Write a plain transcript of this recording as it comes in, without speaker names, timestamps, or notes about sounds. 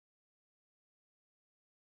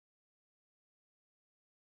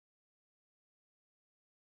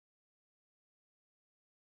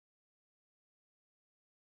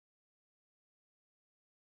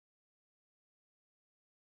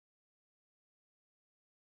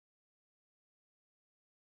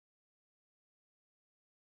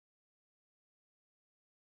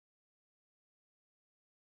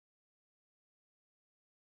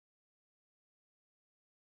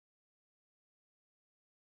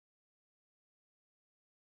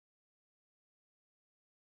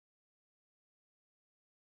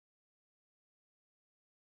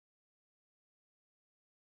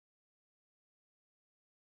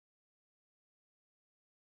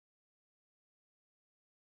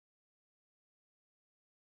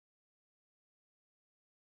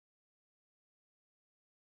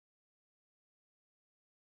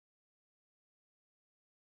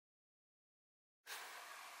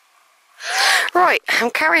Right,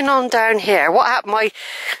 I'm carrying on down here. What happened?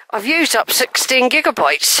 I've used up 16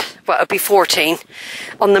 gigabytes. Well, it'll be 14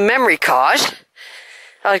 on the memory card.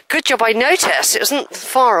 Good job I noticed. It wasn't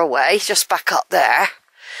far away, just back up there.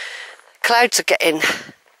 Clouds are getting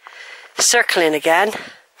circling again.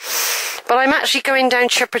 But I'm actually going down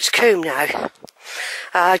Shepherd's Combe now.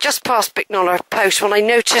 Just past Bicknoller Post when I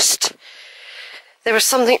noticed there was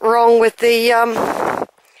something wrong with the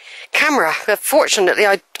camera. Fortunately,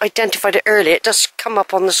 I identified it early. It does come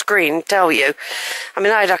up on the screen and tell you. I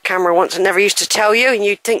mean, I had a camera once and never used to tell you, and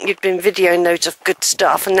you'd think you'd been videoing loads of good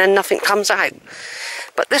stuff and then nothing comes out.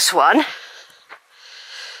 But this one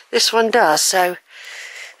does. So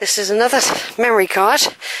this is another memory card.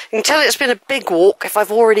 You can tell it's been a big walk. If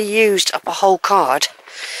I've already used up a whole card,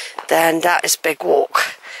 then that is a big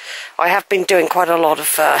walk. I have been doing quite a lot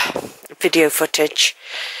of video footage.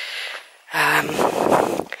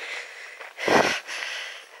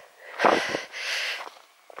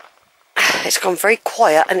 It's gone very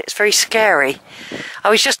quiet and it's very scary. I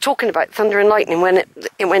was just talking about thunder and lightning when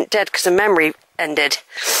it went dead because the memory ended.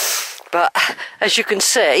 But as you can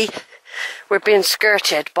see, we're being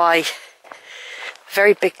skirted by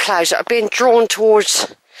very big clouds that are being drawn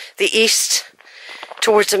towards the east,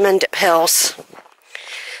 towards the Quantock Hills.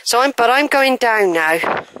 So I'm going down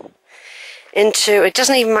now into, it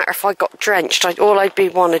doesn't even matter if I got drenched. All I'd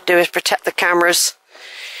want to do is protect the cameras.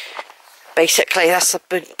 Basically,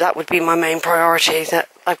 that would be my main priority. That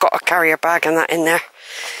I've got a carrier bag and that in there.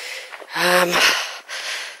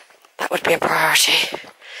 That would be a priority.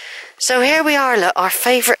 So here we are, look, our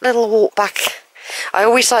favourite little walk back. I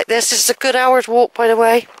always like this. This is a good hour's walk, by the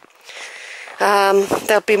way.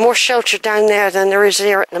 There'll be more shelter down there than there is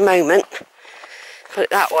here at the moment. Put it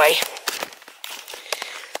that way.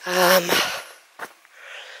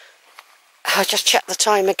 I'll just check the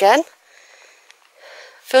time again.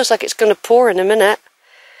 Feels like it's going to pour in a minute.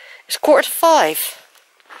 It's 5:15.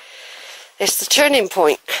 It's the turning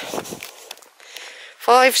point.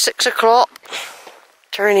 5, 6 o'clock.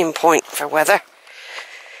 Turning point for weather.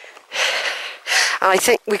 And I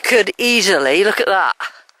think we could easily, look at that.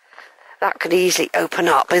 That could easily open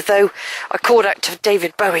up. Although I called out to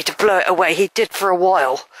David Bowie to blow it away. He did for a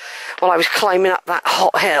while I was climbing up that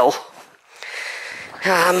hot hill.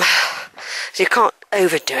 So you can't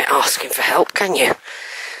overdo it asking for help, can you?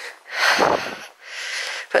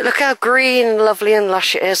 But look how green and lovely and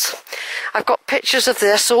lush it is. I've got pictures of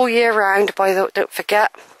this all year round, don't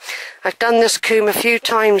forget. I've done this combe a few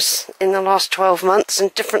times in the last 12 months in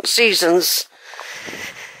different seasons.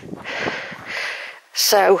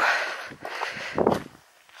 So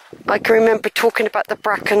I can remember talking about the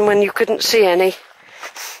bracken when you couldn't see any.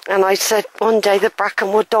 And I said one day the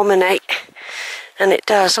bracken would dominate. And it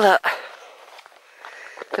does, look.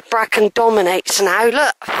 The bracken dominates now,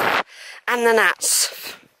 look. And the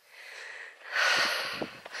gnats.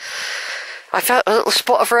 I felt a little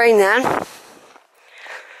spot of rain then.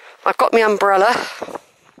 I've got my umbrella.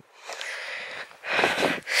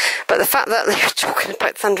 But the fact that they're talking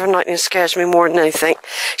about thunder and lightning scares me more than anything.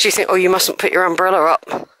 So you think, oh, you mustn't put your umbrella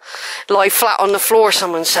up. Lie flat on the floor,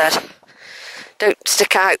 someone said. Don't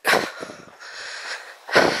stick out.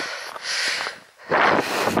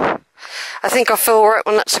 I think I feel alright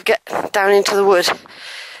when let's get down into the wood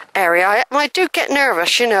area. I do get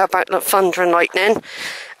nervous, you know, about thunder and lightning.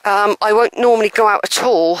 I won't normally go out at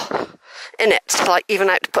all in it, like even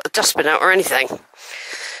out to put the dustbin out or anything.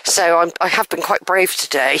 So I have been quite brave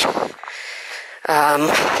today.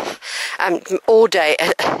 And all day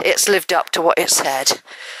it's lived up to what it said.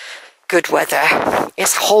 Good weather.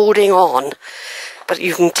 It's holding on. But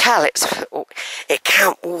you can tell it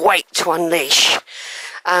can't wait to unleash.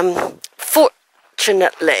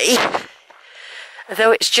 Fortunately,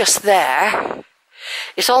 though it's just there,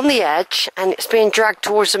 it's on the edge and it's being dragged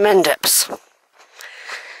towards the Mendips.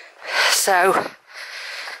 So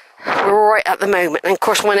we're all right at the moment. And of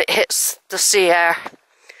course when it hits the sea air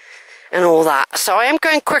and all that. So I am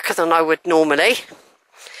going quicker than I would normally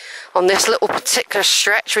on this little particular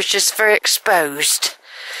stretch, which is very exposed.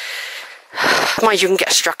 Mind you can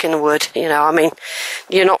get struck in the wood, you know, I mean,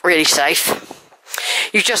 you're not really safe.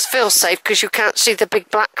 You just feel safe because you can't see the big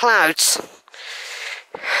black clouds.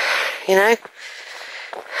 You know?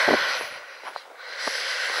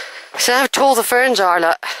 So how tall the ferns are,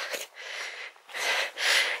 look.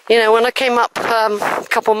 You know, when I came up a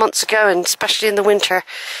couple of months ago, and especially in the winter,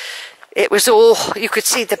 it was all, you could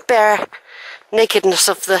see the bare nakedness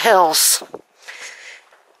of the hills.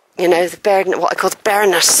 You know, the bare, what I call the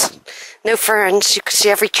bareness. No ferns, you could see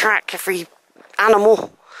every track, every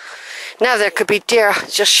animal. Now there could be deer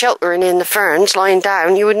just sheltering in the ferns, lying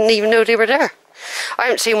down, you wouldn't even know they were there. I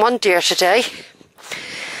haven't seen one deer today.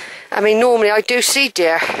 I mean, normally I do see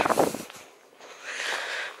deer.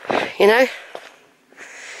 You know?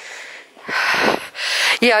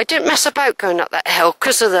 Yeah, I didn't mess about going up that hill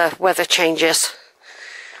because of the weather changes.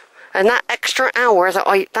 And that extra hour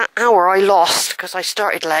that hour I lost because I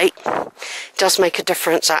started late does make a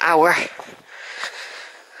difference, that hour.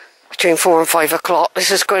 Between 4 and 5 o'clock.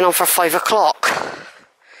 This is going on for 5 o'clock.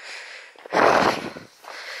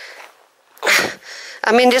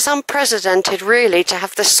 I mean, it's unprecedented, really, to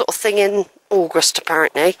have this sort of thing in August,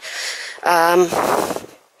 apparently. And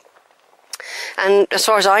as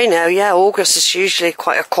far as I know, yeah, August is usually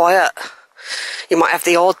quite a quiet. You might have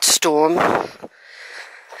the odd storm.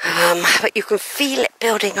 But you can feel it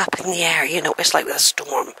building up in the air, you know, it's like with a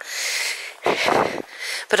storm.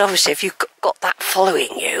 But obviously, if you've got that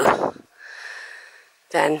following you,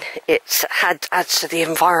 then it adds to the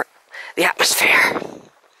atmosphere.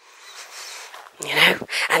 You know,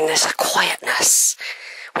 and there's a quietness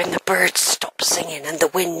when the birds stop singing and the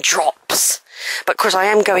wind drops. But of course I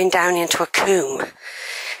am going down into a combe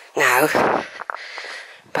now.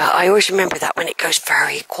 But I always remember that when it goes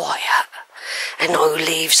very quiet and no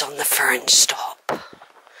leaves on the fern stop,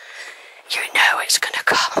 you know it's going to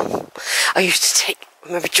come. I used to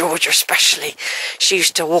remember Georgia especially. She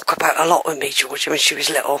used to walk about a lot with me, Georgia, when she was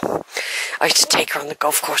little. I used to take her on the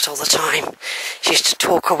golf course all the time. She used to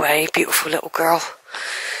talk away, beautiful little girl.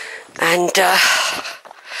 And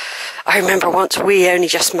I remember once we only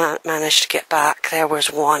just managed to get back. There was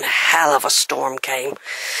one hell of a storm came.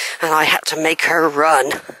 And I had to make her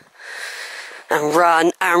run. And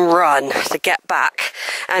run and run to get back.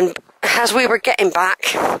 And as we were getting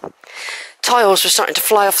back, tiles were starting to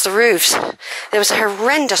fly off the roofs. There was a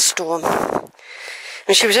horrendous storm.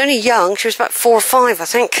 And she was only young. She was about 4 or 5, I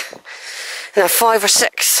think. No, 5 or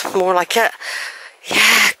 6, more like it.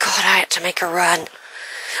 Yeah, God, I had to make her run.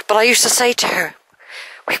 But I used to say to her,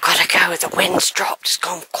 we've got to go. The wind's dropped. It's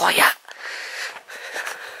gone quiet.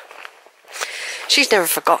 She's never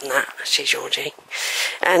forgotten that, she, Georgie.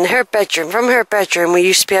 And her bedroom, from her bedroom, we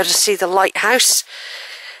used to be able to see the lighthouse.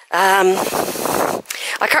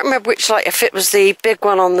 I can't remember which light, if it was the big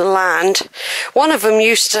one on the land. One of them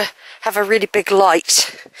used to have a really big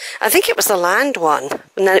light. I think it was the land one,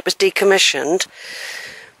 and then it was decommissioned.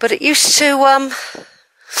 But it used to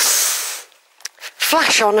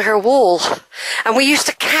flash on her wall. And we used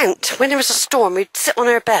to count. When there was a storm, we'd sit on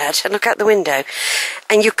her bed and look out the window.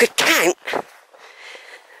 And you could count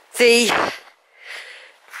the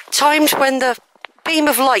times when the beam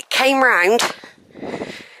of light came round,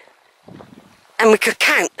 and we could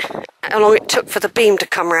count how long it took for the beam to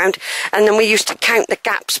come round, and then we used to count the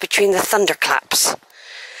gaps between the thunderclaps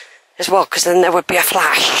as well, because then there would be a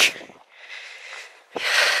flash.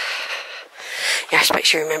 Yeah, I expect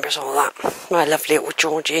she remembers all that. My lovely little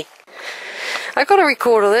Georgie. I got a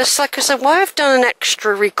record of this. Like I said, why I've done an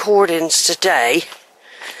extra recordings today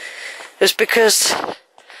is because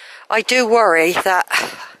I do worry that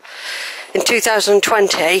in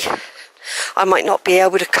 2020 I might not be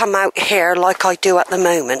able to come out here like I do at the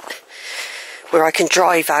moment, where I can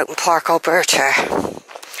drive out and park Alberta.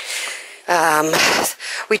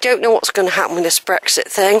 We don't know what's going to happen with this Brexit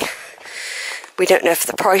thing. We don't know if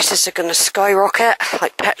the prices are going to skyrocket,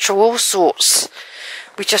 like petrol, all sorts.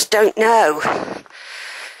 We just don't know.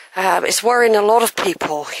 It's worrying a lot of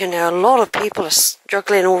people, you know, a lot of people are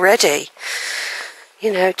struggling already.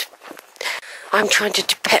 You know, I'm trying to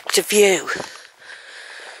depict a view.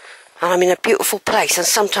 And I'm in a beautiful place, and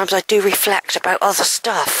sometimes I do reflect about other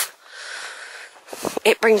stuff.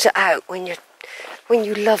 It brings it out when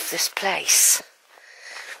you love this place,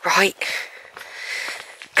 right?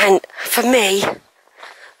 And for me,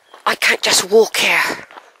 I can't just walk here.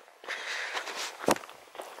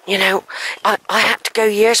 You know, I had to go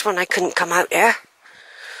years when I couldn't come out here.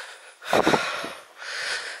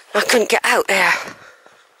 I couldn't get out there.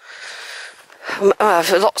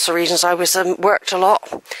 For lots of reasons. I was worked a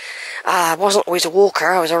lot. I wasn't always a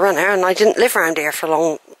walker, I was a runner, and I didn't live around here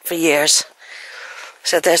for years.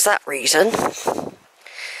 So there's that reason.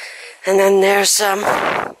 And then there's,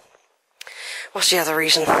 what's the other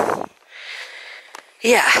reason?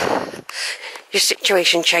 Yeah, your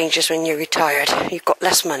situation changes when you're retired. You've got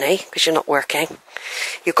less money because you're not working.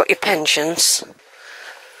 You've got your pensions.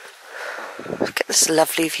 Look at this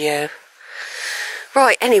lovely view.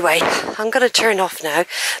 Right, anyway, I'm going to turn off now.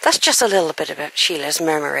 That's just a little bit about Sheila's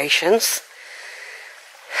murmurations.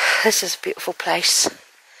 This is a beautiful place.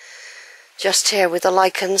 Just here with the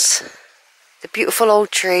lichens, the beautiful old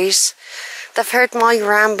trees. They've heard my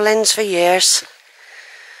ramblings for years.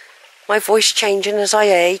 My voice changing as I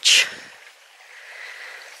age.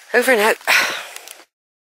 Over and out.